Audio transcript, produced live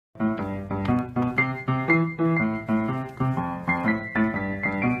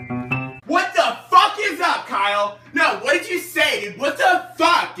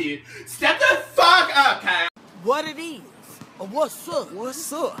what's up?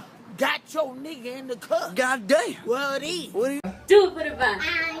 What's up? Got your nigga in the cup. God damn. What is? What is? Do it for the fun.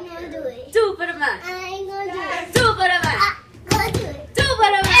 I ain't gonna do it. Do it for the fun. I ain't gonna do it. Do it for the fun. Gonna do it. Do it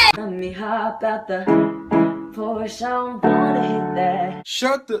for the fun. Let me hop out the Porsche, I don't wanna hit that.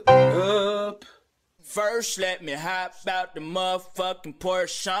 Shut the up. First, let me hop out the motherfucking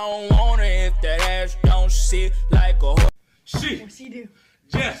Porsche. I don't wanna if that ass don't sit like a horse. She. What's she do?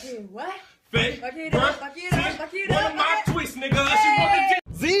 Yes. What? Fake. Fuck it up, fuck it up, fuck it up. One of my twists, nigga. She wanted to.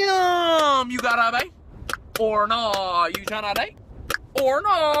 Zim, you got a date? Or no? You tryna date? Or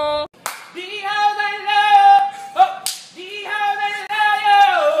no? See how they love, oh, see how they love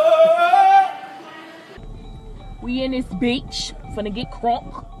you. We in this beach, finna get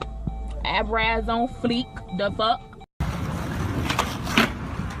crunk. Abraz on fleek, the fuck?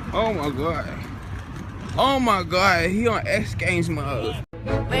 Oh my god. Oh my god, he on X Games mode.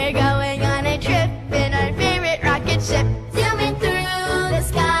 We're going on a trip in our favorite rocket ship, zooming through the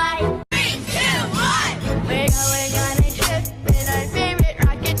sky. 3, 2, 1. We're going on a trip in our favorite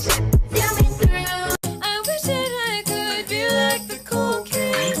rocket ship, zooming through. I wish that I could be like the cool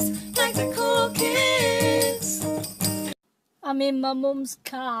kids, like the cool kids. I'm in my mum's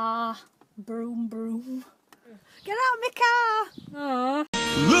car. Broom, broom. Get out of my car. Aww.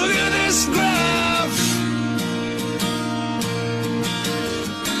 Look at this graph.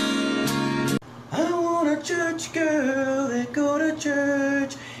 I want a church girl that go to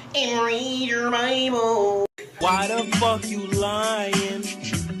church and read your Bible. Why the fuck you lying?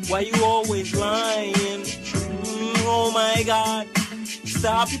 Why you always lying? Oh my god.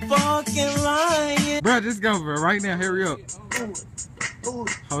 Stop you fucking lying. Bro, just go, bro. Right now, hurry up.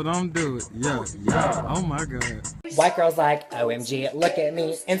 Hold on, do it. Yeah. Oh my god. White girl's like, OMG, look at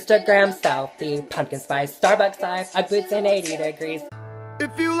me. Instagram selfie, pumpkin spice, Starbucks life, I boots in 80 degrees.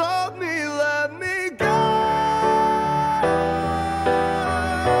 If you love me, let me go.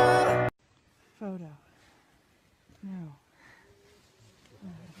 Photo. No.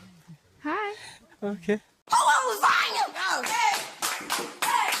 Hi. Okay.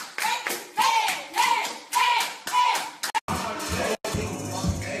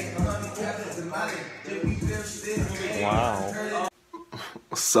 Wow.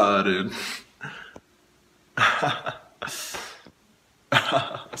 Sorry.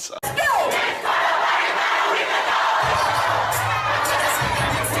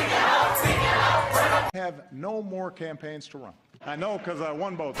 Have no more campaigns to run. I know because I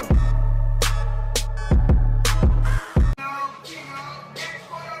won both of them.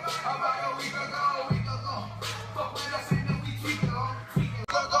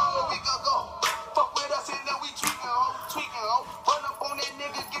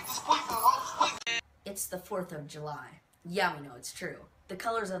 It's the 4th of July. Yeah, we know it's true. The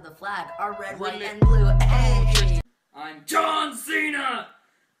colors of the flag are red, white, and blue. Hey! I'm John Cena!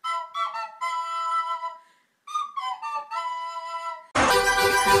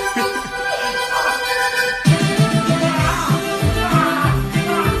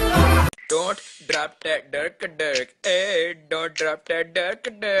 Don't drop that dirk. Hey, don't drop that dirk.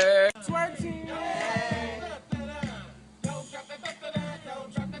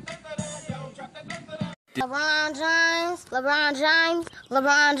 LeBron James, LeBron James,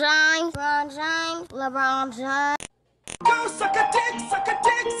 LeBron James, LeBron James, LeBron James. Go suck a dick, suck a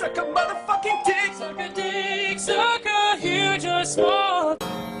dick, suck a motherfucking dick. Suck a dick, suck a huge or small.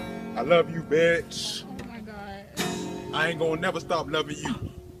 I love you, bitch. Oh my god. I ain't gonna never stop loving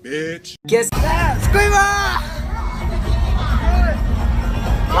you, bitch. Guess that. Screamer!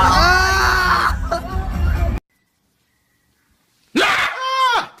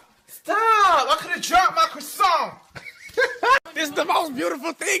 Stop! I could have dropped my croissant. This is the most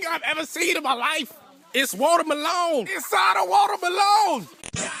beautiful thing I've ever seen in my life. It's watermelon inside a watermelon.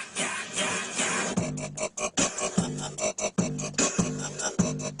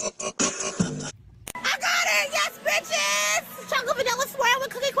 I got it! Yes, bitches! Chocolate vanilla swirl with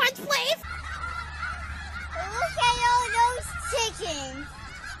cookie crunch, please! Look at all those chickens!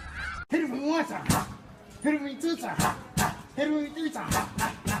 Hit it from one time. Hit it from two times. Hit it from three times.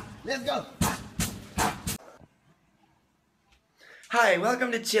 Let's go. Hi,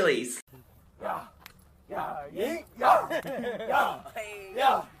 welcome to Chili's.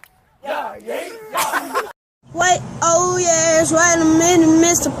 Wait, oh yes, wait a minute,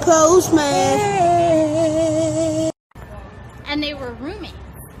 Mr. Postman. And they were roommates.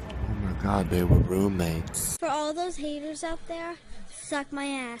 Oh my god, they were roommates. For all those haters out there, suck my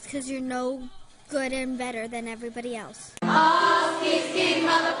ass, because you're no good and better than everybody else. Oh, skid, skid,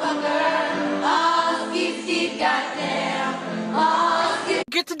 motherfucker. Oh, skid, skid, goddamn. Oh, skid.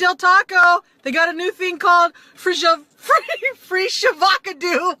 get to Del Taco, they got a new thing called free shavacadoo. Free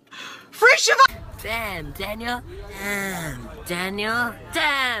shavacadoo. Damn, Daniel. Damn,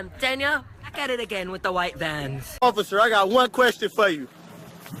 Daniel. Back at it again with the white vans. Officer, I got one question for you.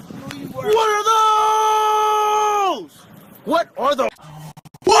 What are those? What are those?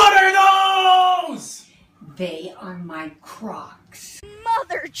 What are those? They are my Crocs.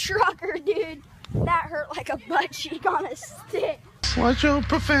 Mother trucker, dude. That hurt like a butt cheek on a stick. Watch your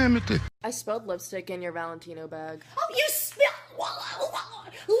profanity. I spilled lipstick in your Valentino bag. Oh, you spilled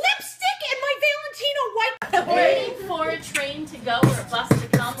lipstick in my Valentino white. Waiting for a train to go, or a bus to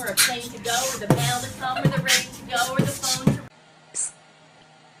come, or a plane to go, or the mail to come, or the rain to go, or the phone to...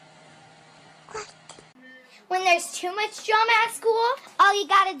 When there's too much drama at school, all you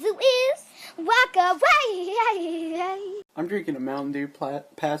gotta do is walk away. I'm drinking a Mountain Dew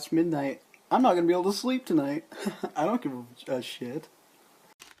past midnight. I'm not gonna be able to sleep tonight. I don't give a shit.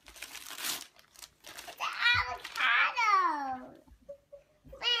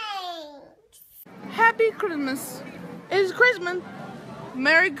 Happy Christmas. It's Christmas.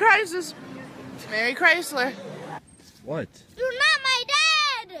 Merry Crisis. Merry Chrysler. What? You're not my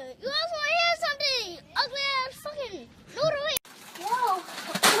dad. You also want to hear something. Ugly ass fucking noodle. Whoa.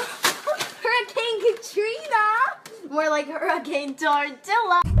 Hurricane Katrina. More like Hurricane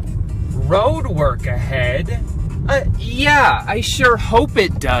Tortilla. Road work ahead? Yeah, I sure hope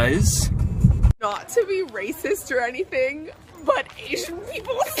it does. Not to be racist or anything, but Asian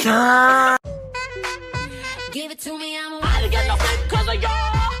people. Give it to me, I'm about to get no sleep because of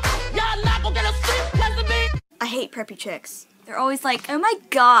y'all. Y'all not gonna get a sleep because of me. I hate preppy chicks. They're always like, oh my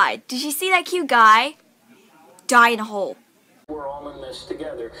god, did you see that cute guy? Die in a hole. We're all in this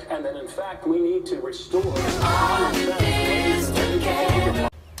together, and then in fact we need to restore Wait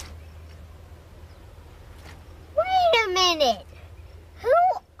a minute. Who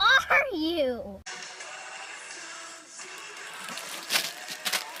are you?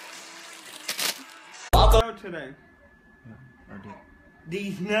 Welcome today.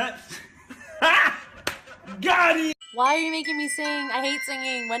 These nuts. Got it. Why are you making me sing? I hate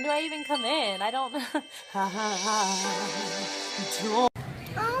singing. When do I even come in? I don't know. Oh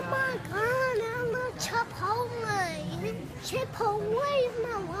my god, I love Chipotle. Chipotle is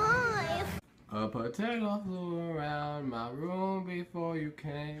my life. A potato flew around my room before you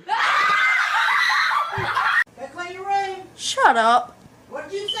came. Clean your room. Shut up. What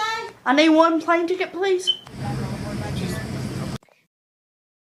did you say? I need one plane ticket, please.